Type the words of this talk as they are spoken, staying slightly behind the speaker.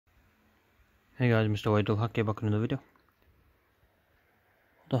Hey guys, MrWaheedulHaque back in the video.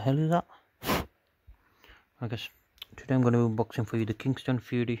 What the hell is that? I guess today I'm going to be unboxing for you the Kingston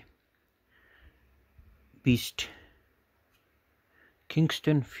Fury Beast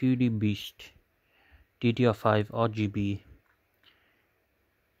DDR5 RGB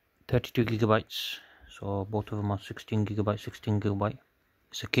 32GB. So both of them are 16GB.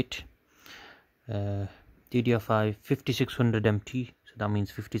 It's a kit. DDR5 5600 MT, so that means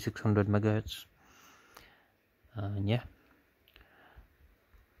 5600 megahertz. And yeah,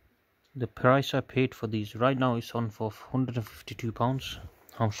 the price I paid for these right now is on for £152.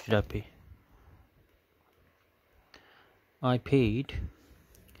 How much did I pay? I paid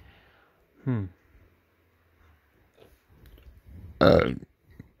I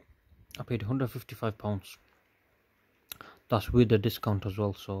paid £155. That's with the discount as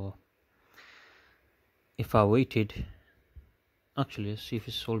well. So if I waited, actually let's see if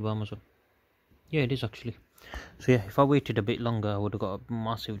it's sold by Amazon. Yeah, it is actually. So yeah, if I waited a bit longer, I would have got a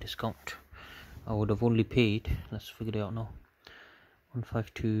massive discount. I would have only paid, let's figure it out now,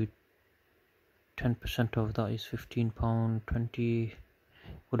 152, 10% of that is £15, 20,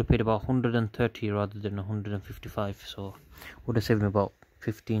 would have paid about 130 rather than 155, so would have saved me about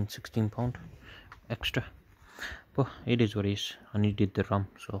 £15-16 extra. But it is what it is. I needed the RAM,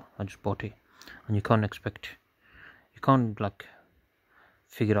 so I just bought it. And you can't like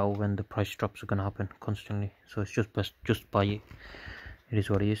figure out when the price drops are gonna happen constantly, so it's just best just buy it. It is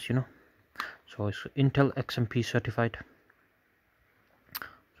what it is, you know. So it's Intel XMP certified,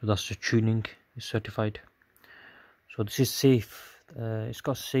 so that's the tuning is certified. So this is safe. It's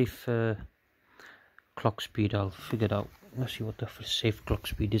got safe clock speed. I'll figure it out. Let's see what the safe clock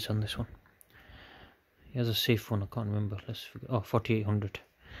speed is on this one. He has a safe one, I can't remember. Let's figure. Oh, 4800.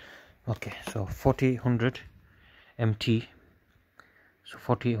 Okay, so 4800 MT, so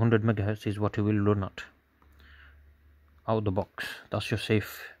 4800 megahertz is what it will run at out of the box. That's your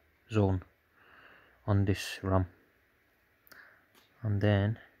safe zone on this RAM. And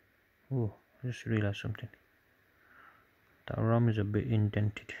then, oh, I just realized something. That RAM is a bit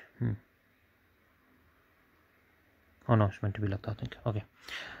indented. Oh no, it's meant to be like that, I think. Okay,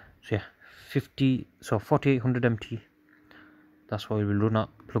 so yeah, 4800 MT. That's why it will run at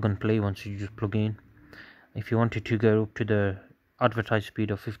plug and play once you just plug in. If you wanted to go up to the advertised speed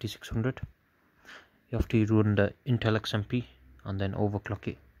of 5600, you have to run the Intel XMP and then overclock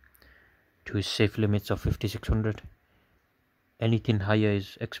it to its safe limits of 5600. Anything higher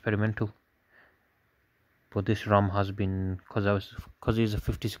is experimental, but this RAM has been, because it's a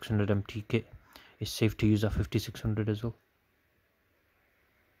 5600 MT kit, it's safe to use at 5600 as well.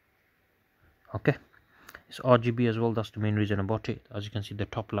 Okay, it's RGB as well. That's the main reason I bought it. As you can see, the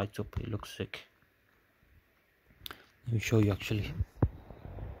top lights up. It looks sick. Let me show you actually.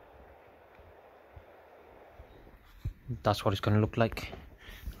 That's what it's going to look like,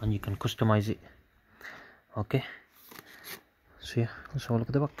 and you can customize it. Okay, so yeah, let's have a look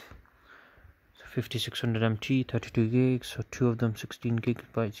at the back. So 5600 MT, 32 gigs, so two of them 16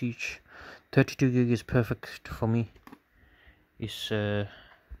 gigabytes each. 32 gig is perfect for me. It's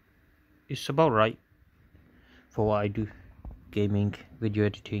about right for what I do: gaming, video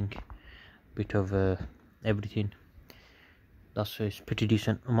editing, bit of everything. That's a pretty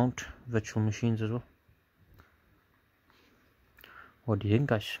decent amount. Virtual machines as well. What do you think,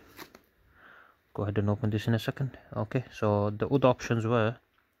 guys? Go ahead and open this in a second. Okay, so the other options were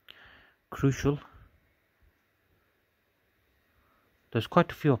Crucial. There's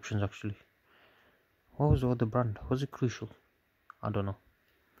quite a few options actually. What was the other brand? Was it Crucial? I don't know.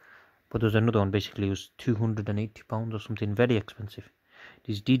 But there's another one, basically it was £280 or something, very expensive.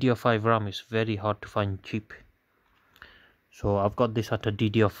 This DDR5 RAM is very hard to find cheap. So I've got this at a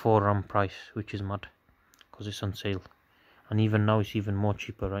DDR4 RAM price, which is mad, because it's on sale. And even now it's even more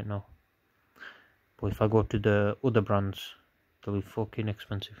cheaper right now. But if I go to the other brands, they'll be fucking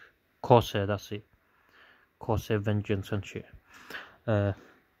expensive. Corsair, that's it. Corsair Vengeance and shit. There's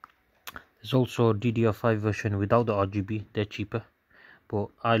also a DDR5 version without the RGB, they're cheaper. But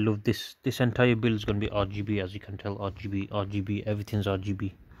I love this. This entire build is going to be RGB, as you can tell. RGB, everything's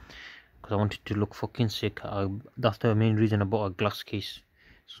RGB. Because I wanted to look fucking sick. That's the main reason I bought a glass case.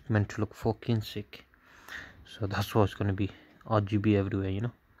 It's meant to look fucking sick. So that's why it's going to be RGB everywhere, you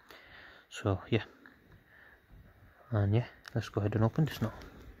know. So yeah. And yeah, let's go ahead and open this now.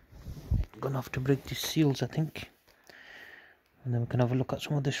 I'm going to have to break these seals, I think. And then we can have a look at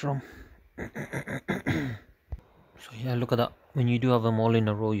some of this RAM. So yeah, look at that. When you do have them all in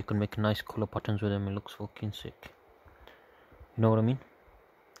a row, you can make nice color patterns with them. It looks fucking sick. You know what I mean?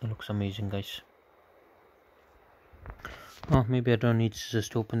 It looks amazing, guys. Oh, maybe I don't need scissors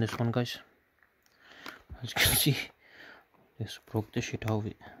to open this one, guys. as you can see. Just broke the shit out of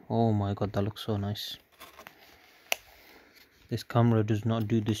it. Oh my god, that looks so nice. This camera does not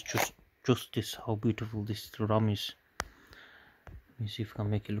do this justice how beautiful this RAM is. Let me see if I can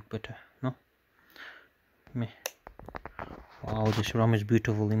make it look better. No? Wow, this RAM is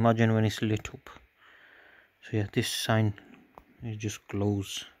beautiful. Imagine when it's lit up. So yeah, this sign, it just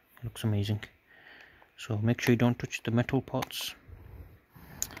glows. It looks amazing. So make sure you don't touch the metal parts.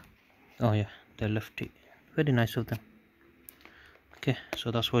 Oh yeah, they left it. Very nice of them. Okay, so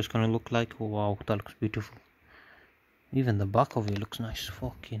that's what it's gonna look like. Wow, that looks beautiful. Even the back of it looks nice.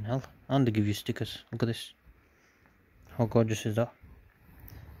 Fucking hell. And they give you stickers. Look at this. How gorgeous is that?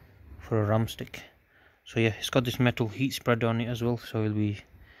 For a RAM stick. So yeah, it's got this metal heat spreader on it as well, so it'll be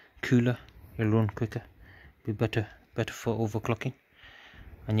cooler, it'll run quicker, be better for overclocking.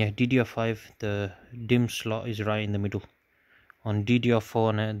 And yeah, DDR5, the DIMM slot is right in the middle. On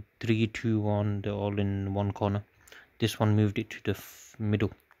DDR4 and 3, 2, 1, they're all in one corner. This one moved it to the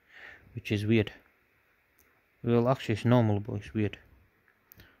middle, which is weird. Well, actually it's normal, but it's weird.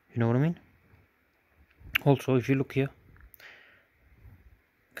 You know what I mean? Also, if you look here,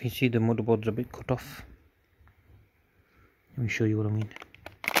 you can see the motherboard's a bit cut off. Let me show you what I mean.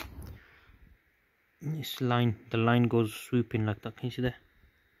 This line, the line goes swooping like that. Can you see there?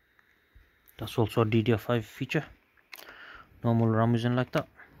 That's also a DDR5 feature. Normal RAM isn't like that.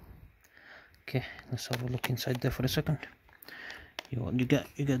 Okay, let's have a look inside there for a second. You get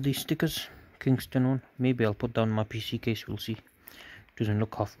these stickers, Kingston one. Maybe I'll put down my PC case. We'll see. Doesn't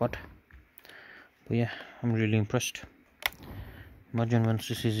look half bad. But yeah, I'm really impressed. Imagine once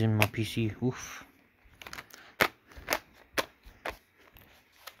this is in my PC. Oof.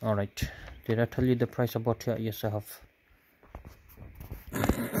 Alright, did I tell you the price I bought it? Yes, I have.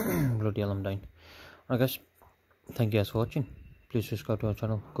 Bloody hell, I'm dying. Alright guys, thank you guys for watching. Please subscribe to our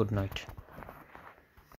channel. Good night.